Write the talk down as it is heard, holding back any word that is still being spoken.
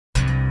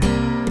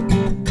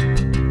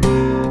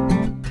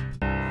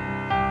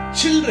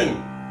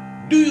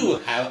Children, do you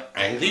have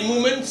angry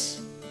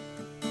moments?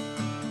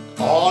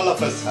 All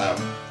of us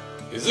have,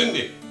 isn't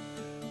it?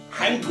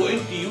 I'm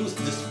going to use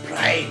this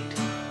Sprite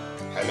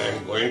and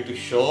I'm going to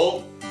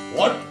show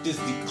what is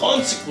the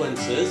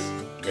consequences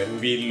when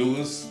we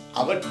lose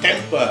our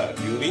temper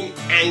during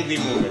angry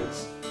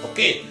moments.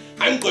 Okay,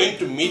 I'm going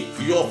to meet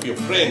few of your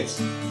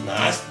friends and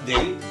ask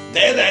them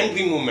their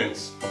angry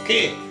moments.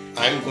 Okay,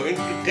 I'm going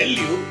to tell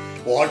you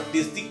what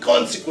is the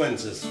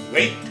consequences.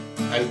 Wait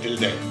until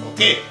then.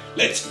 Okay,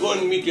 let's go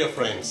and meet your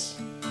friends.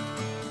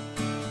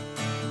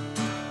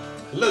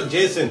 Hello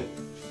Jason,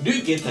 do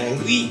you get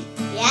angry?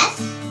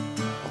 Yes.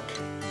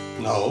 Okay,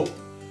 now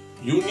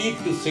you need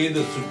to say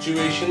the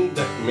situation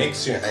that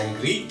makes you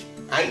angry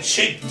and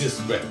shake this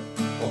bell.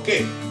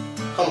 Okay,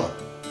 come on.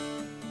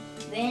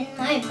 When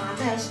my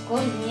mother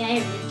scolds me, I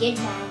will get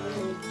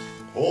angry.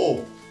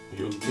 Oh,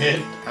 you get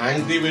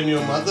angry when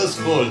your mother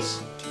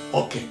scolds.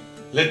 Okay,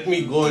 let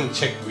me go and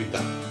check with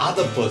the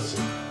other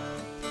person.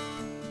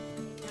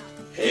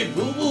 Hey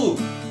Boo Boo,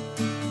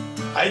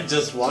 I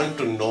just want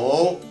to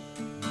know,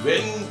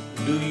 when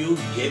do you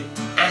get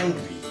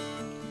angry?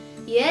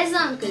 Yes,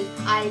 uncle.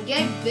 I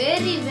get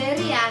very,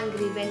 very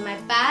angry when my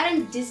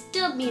parents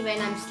disturb me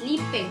when I'm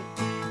sleeping.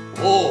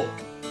 Oh,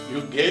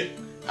 you get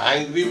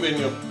angry when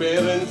your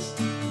parents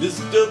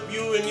disturb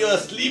you when you are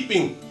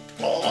sleeping.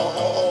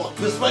 Oh,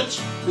 this much?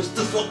 Is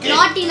this okay?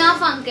 Not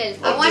enough, uncle.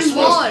 I want this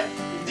more. much?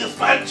 This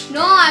much?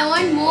 No, I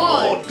want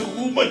more. Oh,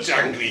 too much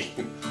angry.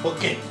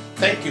 Okay,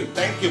 thank you,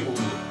 Boo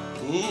Boo.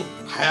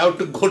 I have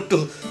to go to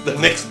the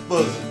next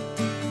person.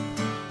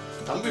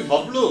 Thambi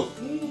Bablu,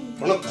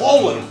 உனக்கு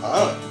கோபம் வருமா?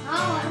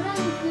 வரேன்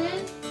uncle.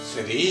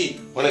 சரி,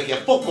 உனக்கு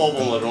எப்போ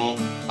கோபம் வரும்?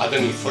 அதை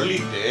நீ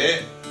சொல்லிட்டு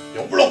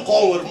எவ்வளவு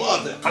கோபம் வருமோ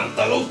அது அந்த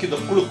அளவுக்கு இதை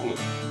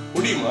குளுக்கணும்.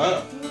 முடியுமா?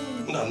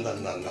 அந்த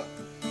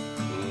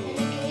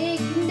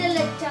கிண்டல்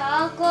அடிச்சா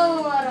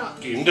கோபம் வரும்.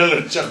 கிண்டல்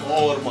அடிச்சா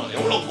கோபம் வருமா?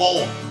 எவ்வளவு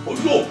கோபம்?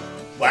 ஐயோ,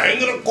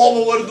 பயங்கர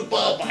கோபம்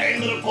வருதுப்பா,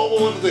 பயங்கர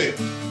கோபம் வருது.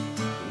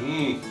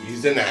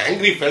 He's an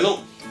angry fellow.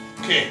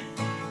 Okay.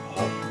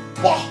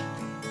 அப்பா.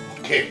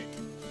 Okay.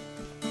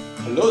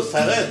 Hello,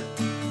 Saga.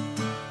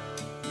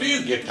 Do you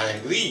get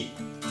angry?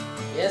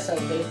 Yes,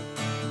 uncle.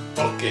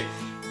 Okay.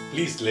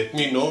 Please let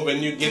me know when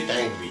you get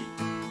angry.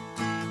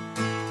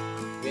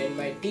 When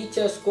my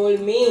teacher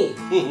scold me,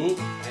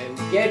 I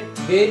get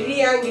very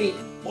angry.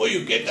 Oh,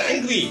 you get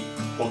angry?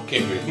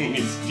 Okay, when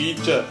his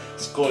teacher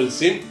scolds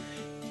him,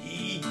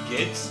 he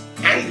gets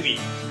angry.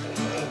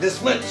 This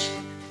much?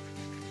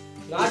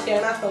 Not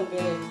enough,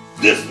 uncle.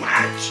 This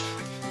much?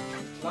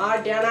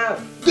 Not enough.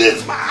 This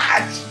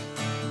much?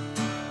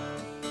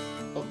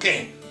 Okay.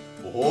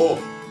 Oh,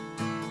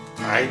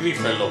 angry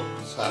fellow.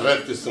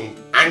 Sarat is an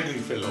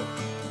angry fellow.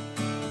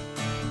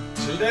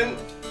 Children,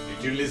 did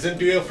you listen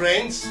to your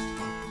friends?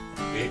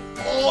 They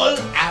all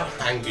have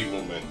angry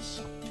moments.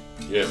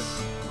 Yes,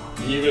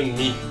 even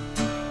me.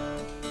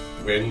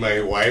 When my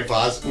wife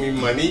asks me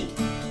money,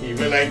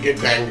 even I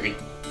get angry.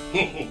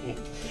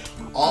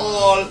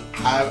 All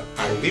have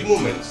angry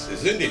moments,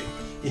 isn't it?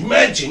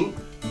 Imagine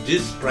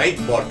this Sprite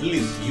bottle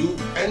is you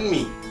and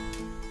me.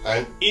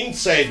 And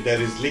inside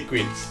there is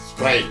liquid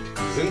Sprite,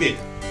 isn't it?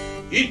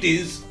 It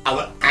is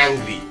our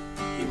angry.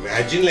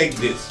 Imagine like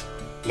this.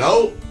 Now,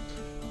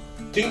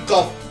 think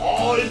of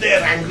all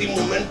their angry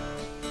moments.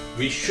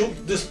 We shook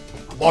this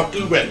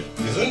bottle well,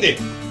 isn't it?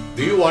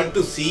 Do you want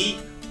to see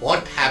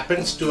what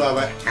happens to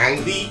our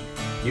angry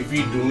if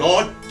we do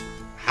not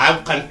have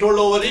control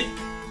over it?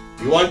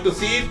 You want to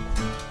see it?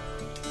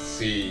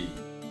 See.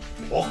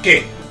 Okay,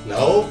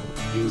 now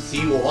you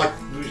see what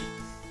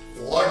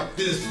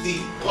is the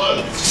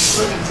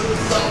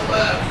consequences of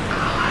our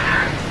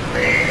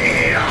angry.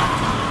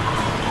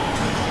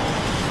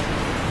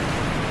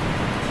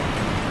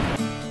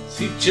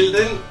 See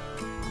children,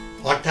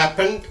 what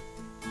happened?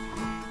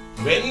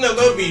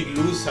 Whenever we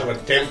lose our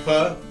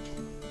temper,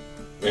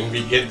 when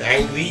we get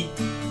angry,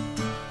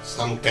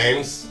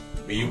 sometimes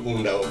we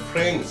wound our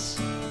friends.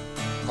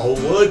 Our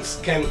words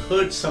can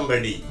hurt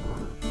somebody.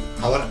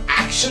 Our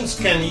actions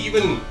can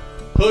even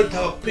hurt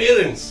our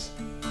parents.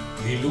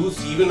 We lose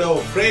even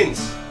our friends.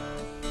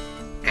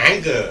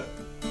 Anger,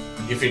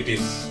 if it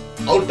is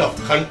out of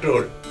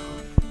control,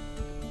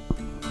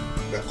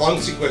 the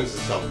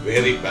consequences are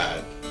very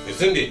bad,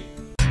 isn't it?